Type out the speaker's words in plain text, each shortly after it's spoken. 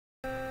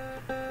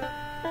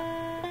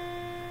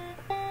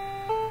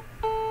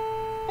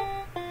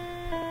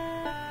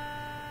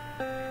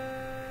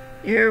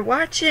You're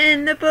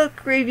watching The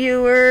Book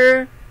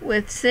Reviewer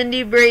with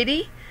Cindy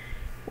Brady,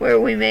 where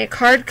we make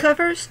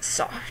hardcovers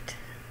soft.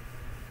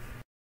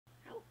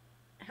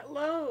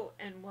 Hello,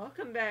 and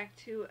welcome back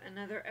to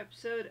another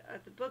episode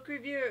of The Book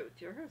Reviewer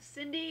with your host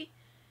Cindy.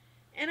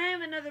 And I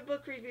have another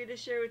book review to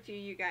share with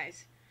you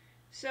guys.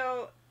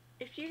 So,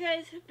 if you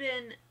guys have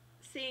been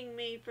seeing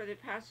me for the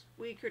past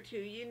week or two,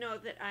 you know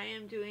that I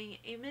am doing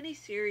a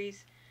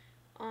mini-series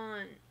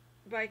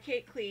by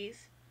Kate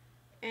Cleese,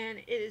 and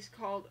it is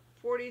called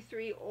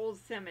 43 Old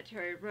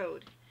Cemetery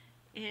Road.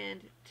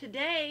 And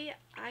today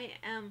I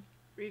am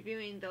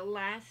reviewing the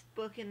last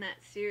book in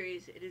that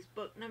series. It is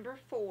book number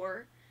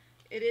 4.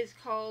 It is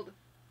called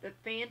The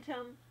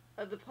Phantom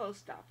of the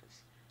Post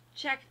Office.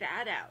 Check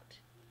that out.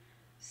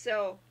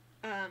 So,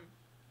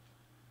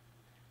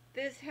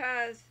 this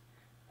has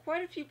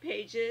quite a few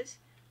pages.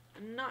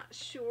 I'm not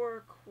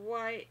sure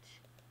quite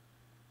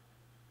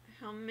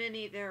how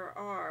many there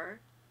are.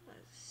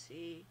 Let's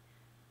see.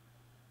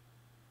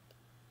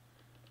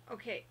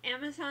 Okay,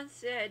 Amazon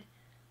said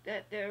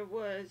that there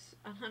was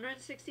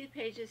 160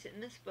 pages in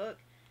this book,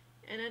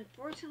 and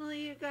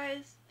unfortunately, you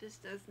guys, this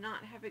does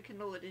not have a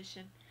Kindle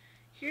edition.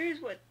 Here's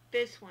what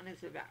this one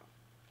is about.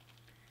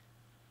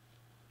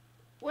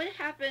 What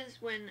happens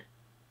when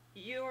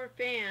your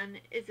fan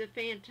is a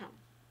phantom?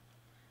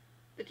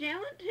 The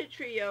talented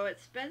trio at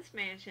Spence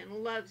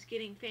Mansion loves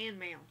getting fan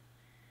mail.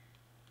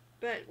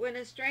 But when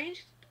a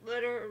strange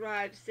letter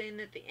arrives saying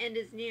that the end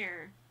is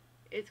near,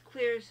 it's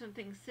clear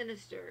something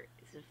sinister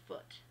is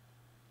afoot.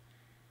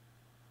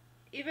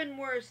 Even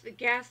worse, the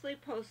ghastly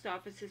post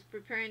office is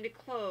preparing to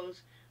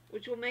close,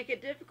 which will make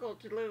it difficult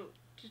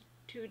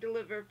to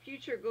deliver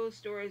future ghost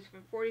stories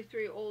from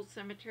 43 Old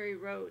Cemetery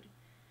Road.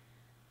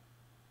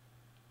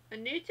 A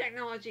new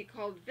technology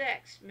called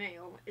Vex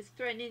Mail is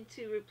threatening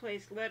to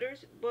replace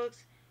letters,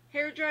 books,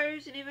 hair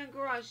dryers, and even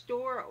garage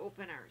door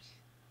openers.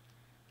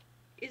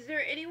 Is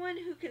there anyone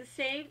who can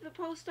save the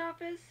post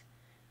office?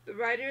 The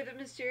writer of the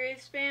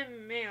mysterious fan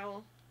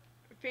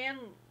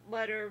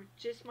letter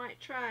just might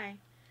try,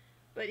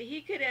 but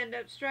he could end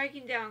up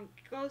striking down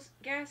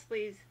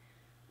Ghastly's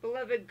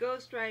beloved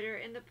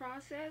ghostwriter in the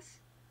process.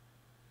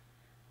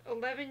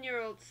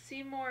 11-year-old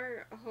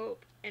Seymour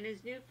Hope and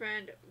his new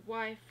friend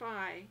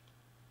Wi-Fi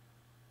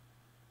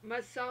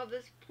must solve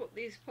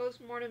these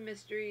post-mortem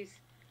mysteries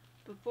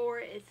before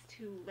it's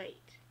too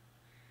late.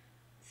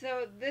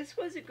 So this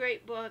was a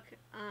great book.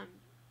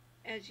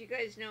 As you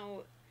guys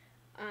know,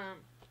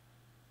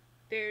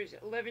 there's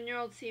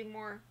 11-year-old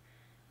Seymour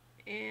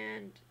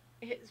and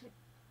his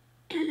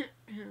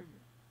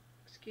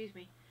excuse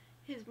me,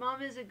 his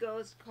mom is a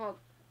ghost called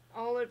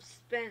Olive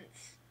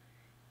Spence,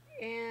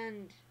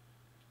 and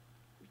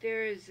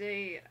there is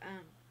a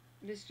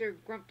Mr.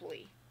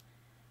 Grumpy,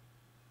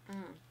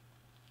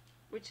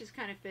 which is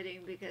kind of fitting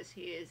because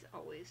he is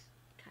always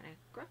kind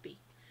of grumpy.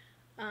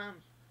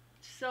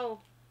 So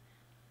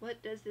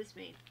what does this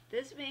mean?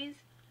 This means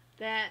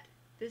that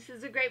this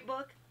is a great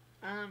book.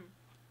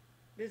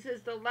 This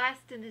is the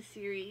last in the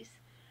series.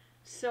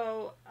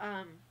 So,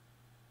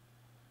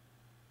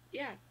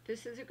 yeah,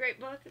 this is a great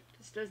book.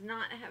 This does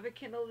not have a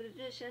Kindle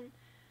edition,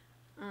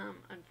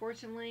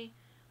 unfortunately,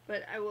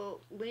 but I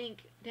will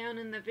link down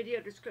in the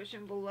video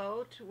description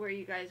below to where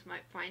you guys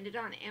might find it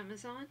on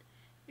Amazon.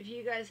 If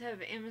you guys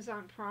have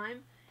Amazon Prime,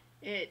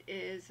 it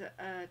is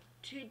a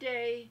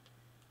 2-day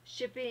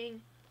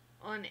shipping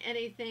on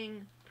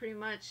anything pretty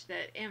much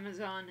that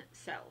Amazon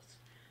sells.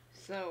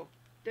 So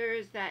there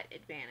is that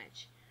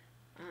advantage.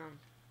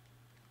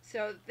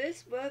 So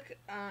this book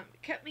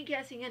kept me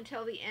guessing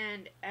until the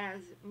end,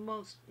 as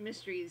most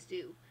mysteries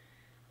do.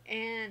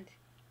 And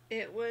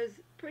it was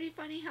pretty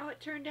funny how it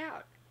turned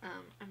out.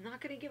 I'm not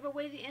going to give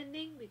away the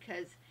ending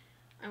because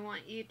I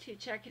want you to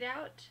check it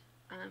out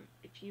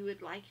if you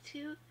would like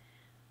to.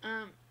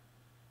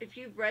 If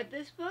you've read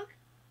this book,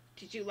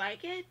 did you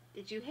like it?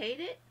 Did you hate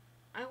it?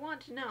 I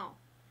want to know.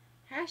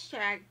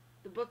 Hashtag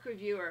the book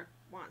reviewer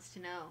wants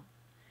to know.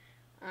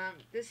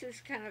 This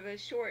is kind of a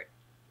short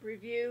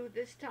review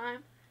this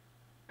time.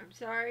 I'm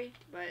sorry,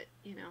 but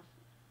you know,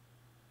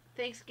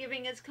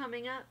 Thanksgiving is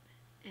coming up,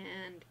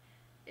 and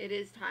it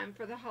is time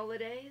for the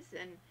holidays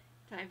and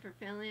time for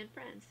family and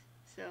friends.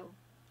 So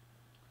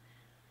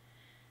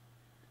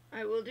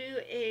I will do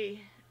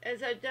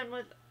as I've done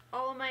with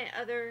all of my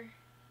other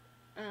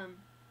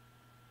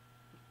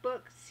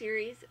book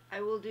series,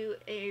 I will do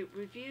a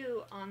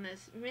review on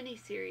this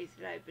mini-series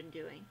that I've been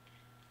doing.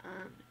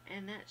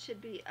 And that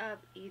should be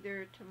up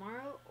either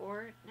tomorrow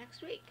or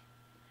next week.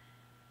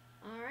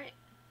 Alright.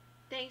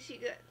 Thanks you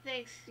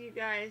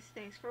guys.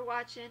 Thanks for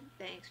watching.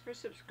 Thanks for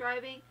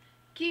subscribing.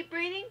 Keep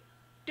reading.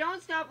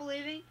 Don't stop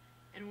believing.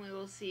 And we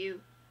will see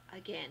you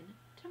again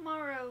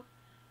tomorrow.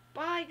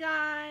 Bye,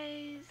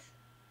 guys.